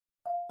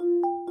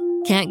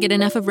Can't get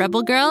enough of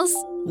Rebel Girls?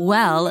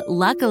 Well,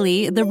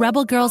 luckily, the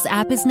Rebel Girls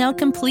app is now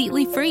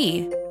completely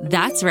free.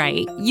 That's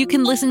right, you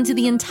can listen to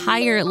the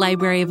entire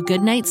library of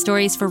goodnight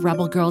stories for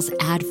Rebel Girls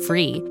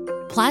ad-free.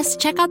 Plus,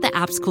 check out the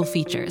app's cool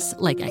features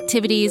like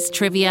activities,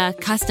 trivia,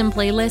 custom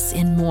playlists,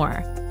 and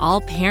more.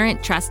 All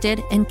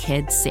parent-trusted and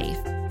kids-safe.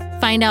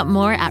 Find out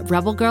more at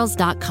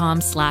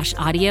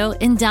rebelgirls.com/audio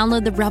and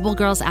download the Rebel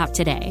Girls app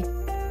today.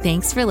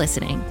 Thanks for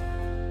listening.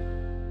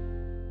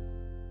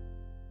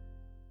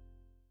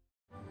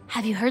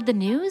 Have you heard the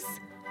news?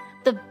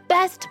 The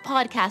best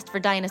podcast for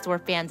dinosaur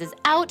fans is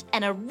out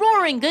and a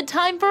roaring good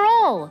time for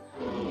all.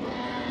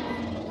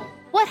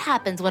 What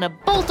happens when a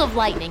bolt of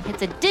lightning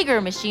hits a digger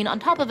machine on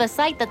top of a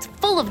site that's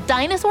full of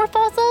dinosaur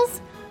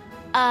fossils?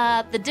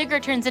 The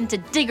digger turns into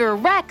Digger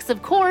Rex,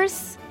 of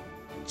course.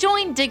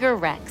 Join Digger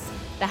Rex,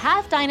 the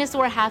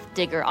half-dinosaur,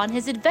 half-digger, on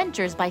his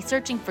adventures by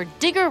searching for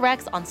Digger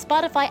Rex on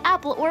Spotify,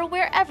 Apple, or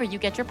wherever you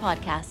get your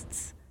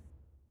podcasts.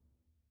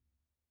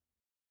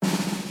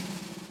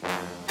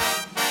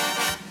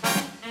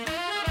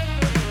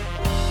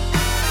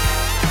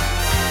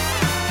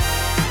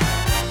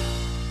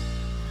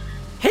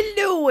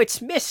 Hello, it's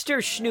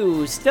Mr.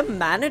 Shnews, the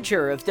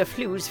manager of the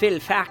Floozeville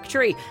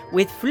factory,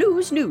 with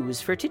Flooze news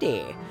for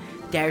today.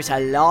 There's a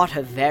lot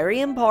of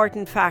very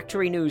important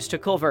factory news to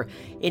cover,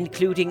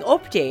 including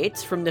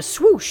updates from the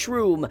swoosh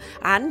room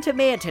and the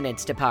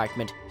maintenance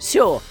department.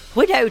 So,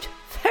 without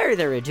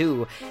further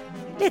ado,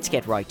 let's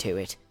get right to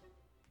it.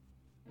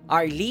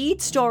 Our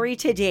lead story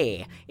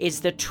today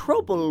is the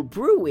trouble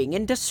brewing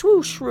in the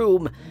swoosh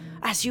room.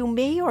 As you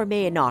may or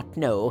may not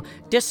know,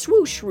 the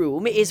swoosh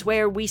room is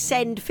where we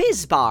send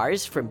fizz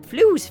bars from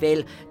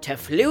Floozeville to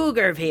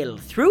Pflugerville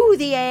through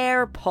the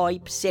air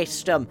pipe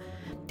system.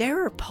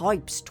 There are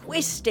pipes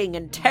twisting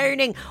and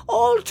turning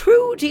all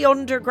through the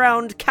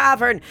underground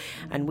cavern,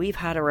 and we've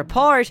had a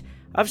report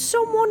of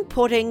someone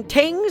putting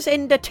things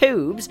in the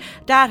tubes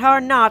that are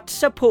not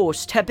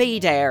supposed to be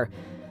there.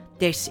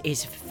 This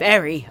is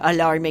very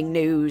alarming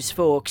news,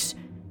 folks.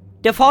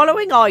 The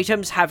following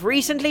items have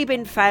recently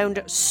been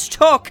found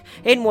stuck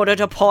in one of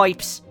the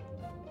pipes.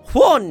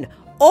 1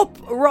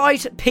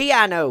 upright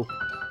piano,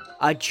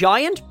 a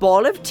giant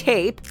ball of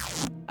tape,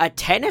 a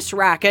tennis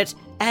racket,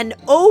 an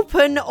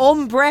open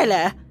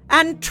umbrella,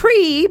 and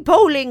 3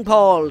 bowling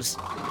balls.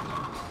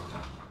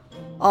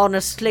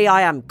 Honestly,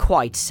 I am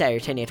quite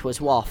certain it was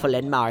Waffle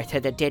and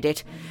Martha that did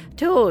it.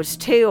 Those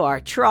two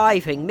are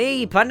driving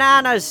me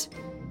bananas.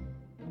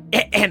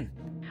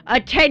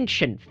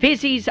 Attention,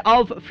 fizzies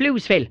of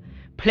Floozeville.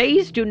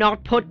 Please do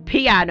not put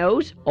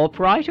pianos,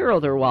 upright or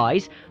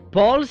otherwise,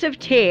 balls of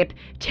tape,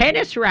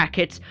 tennis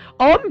rackets,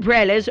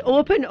 umbrellas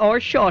open or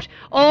shut,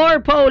 or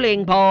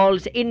bowling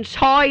balls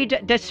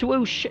inside the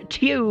swoosh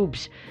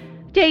tubes.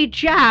 They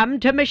jam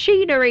the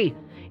machinery.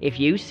 If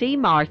you see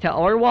Martha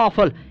or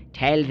Waffle,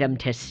 tell them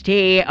to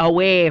stay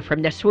away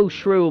from the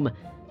swoosh room.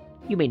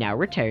 You may now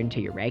return to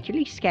your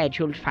regularly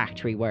scheduled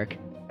factory work.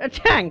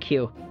 Thank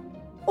you.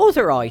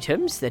 Other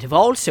items that have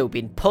also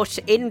been put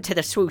into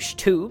the swoosh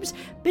tubes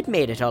but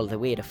made it all the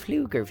way to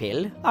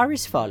Pflugerville are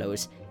as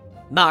follows: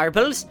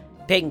 marbles,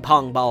 ping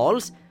pong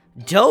balls,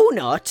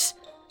 donuts,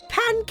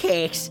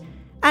 pancakes,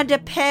 and a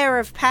pair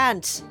of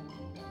pants.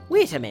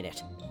 Wait a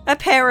minute, a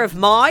pair of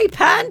my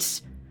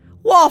pants?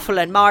 Waffle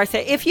and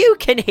Martha, if you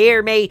can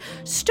hear me,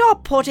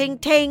 stop putting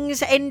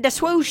things in the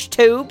swoosh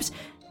tubes,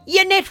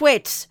 you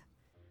nitwits!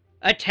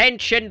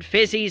 Attention,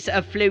 fizzies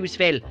of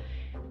Floozeville.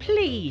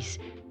 Please,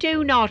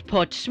 do not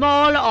put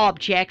small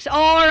objects or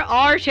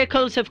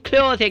articles of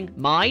clothing,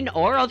 mine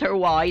or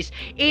otherwise,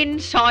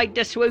 inside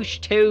the swoosh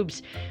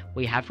tubes.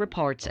 We have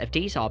reports of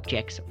these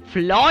objects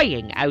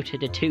flying out of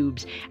the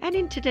tubes and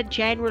into the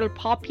general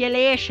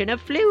population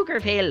of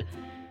Pflugerville.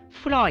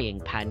 Flying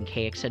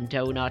pancakes and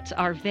donuts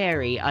are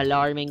very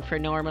alarming for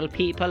normal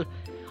people.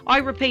 I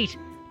repeat,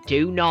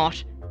 do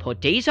not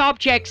put these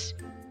objects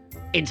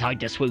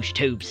inside the swoosh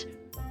tubes.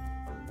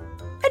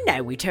 And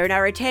now we turn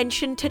our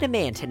attention to the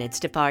maintenance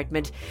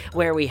department,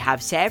 where we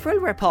have several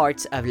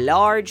reports of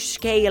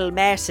large-scale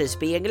messes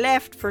being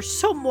left for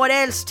someone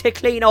else to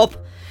clean up.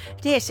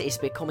 This is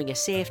becoming a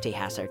safety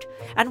hazard,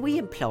 and we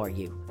implore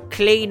you,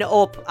 clean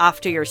up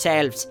after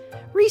yourselves.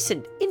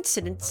 Recent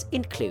incidents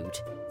include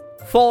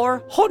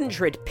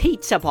 400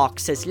 pizza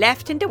boxes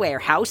left in the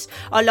warehouse,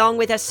 along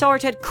with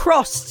assorted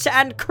crusts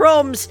and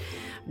crumbs.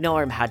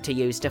 Norm had to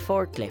use the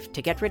forklift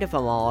to get rid of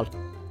them all.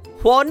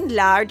 1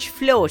 large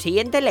floaty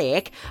in the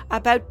lake,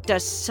 about the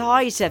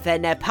size of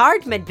an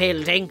apartment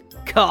building.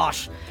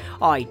 Gosh,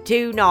 I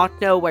do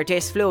not know where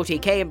this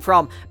floaty came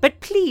from,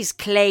 but please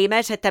claim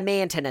it at the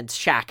maintenance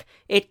shack.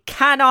 It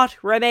cannot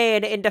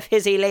remain in the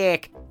fizzy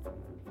lake.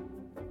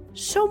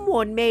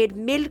 Someone made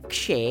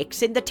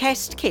milkshakes in the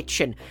test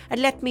kitchen,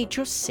 and let me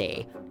just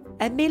say,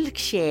 a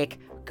milkshake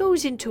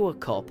goes into a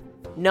cup,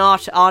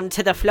 not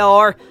onto the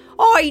floor.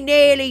 I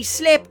nearly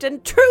slipped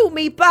and threw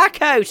me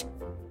back out.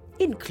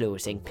 In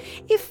closing,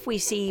 if we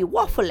see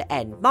Waffle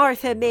and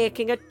Martha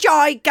making a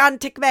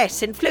gigantic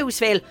mess in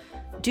Floozeville,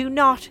 do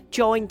not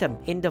join them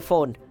in the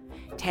fun.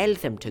 Tell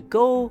them to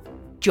go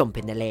jump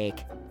in the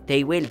lake.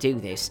 they will do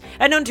this,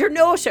 and under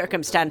no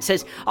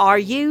circumstances are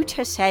you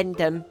to send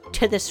them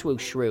to the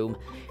swoosh room.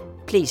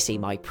 Please see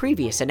my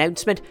previous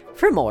announcement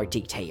for more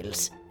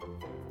details.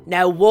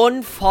 Now,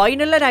 one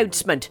final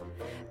announcement.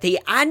 The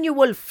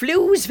annual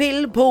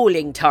Floozeville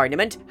bowling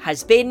tournament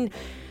has been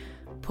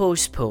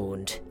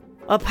postponed.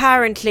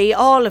 Apparently,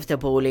 all of the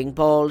bowling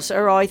balls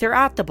are either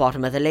at the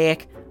bottom of the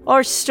lake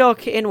or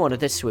stuck in one of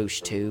the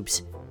swoosh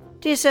tubes.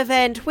 This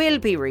event will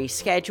be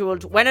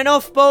rescheduled when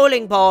enough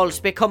bowling balls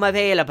become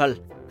available,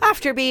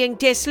 after being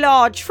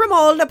dislodged from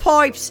all the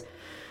pipes.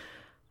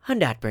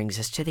 And that brings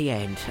us to the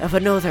end of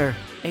another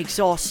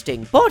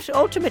exhausting but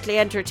ultimately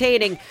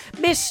entertaining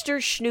Mr.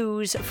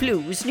 Shnews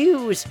Floose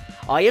News.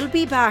 I'll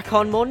be back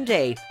on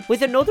Monday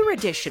with another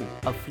edition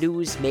of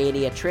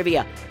Floozemania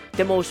Trivia,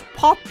 the most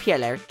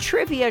popular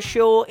trivia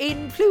show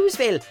in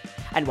Floozeville.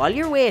 And while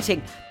you're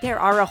waiting, there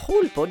are a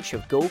whole bunch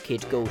of Go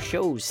Kid Go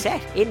shows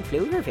set in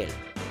Floozeville.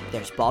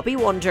 There's Bobby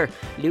Wonder,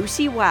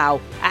 Lucy Wow,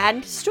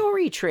 and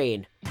Story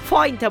Train.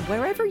 Find them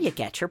wherever you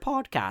get your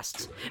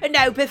podcasts. And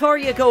now, before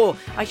you go,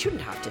 I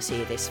shouldn't have to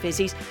say this,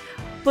 Fizzies,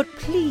 but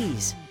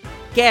please,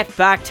 get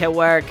back to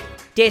work.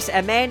 This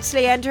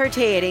immensely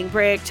entertaining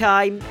break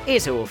time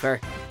is over.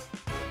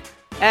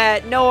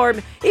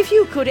 Norm, if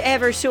you could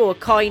ever so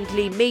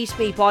kindly meet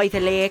me by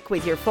the lake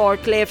with your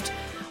forklift,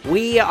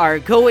 we are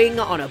going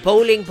on a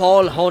bowling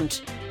ball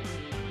hunt.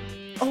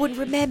 Oh, and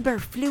remember,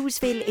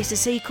 Floozeville is a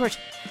secret.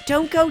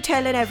 Don't go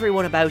telling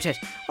everyone about it,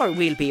 or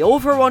we'll be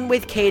overrun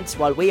with kids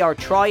while we are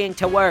trying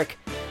to work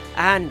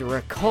and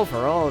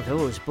recover all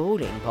those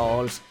bowling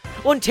balls.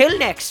 Until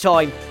next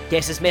time,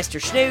 this is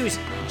Mr. Shnews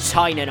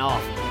signing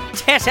off.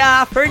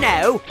 Ta-ta for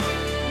now.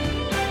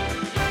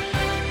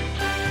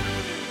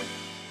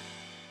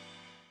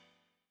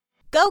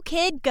 Go,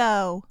 kid,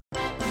 go.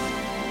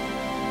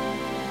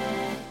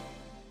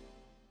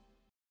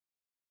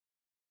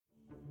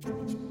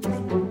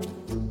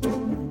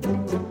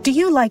 Do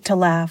you like to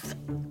laugh?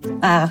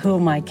 Who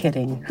am I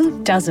kidding?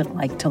 Who doesn't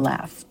like to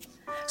laugh?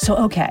 So,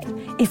 okay,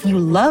 if you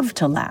love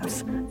to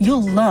laugh,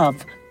 you'll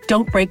love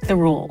Don't Break the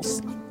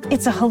Rules.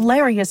 It's a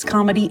hilarious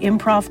comedy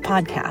improv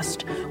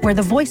podcast where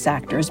the voice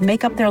actors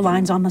make up their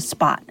lines on the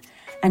spot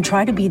and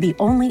try to be the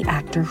only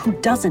actor who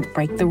doesn't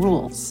break the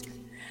rules.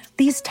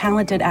 These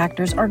talented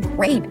actors are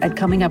great at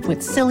coming up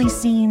with silly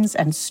scenes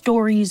and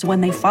stories when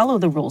they follow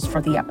the rules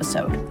for the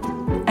episode.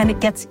 And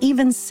it gets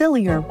even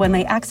sillier when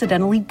they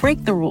accidentally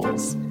break the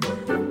rules.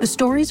 The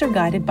stories are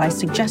guided by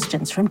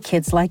suggestions from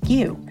kids like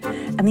you,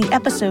 and the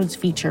episodes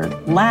feature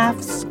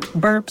laughs,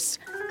 burps,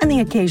 and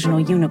the occasional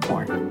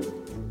unicorn.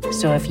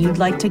 So if you'd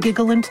like to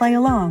giggle and play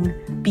along,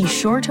 be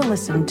sure to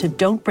listen to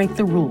Don't Break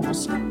the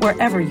Rules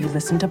wherever you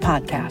listen to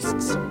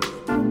podcasts.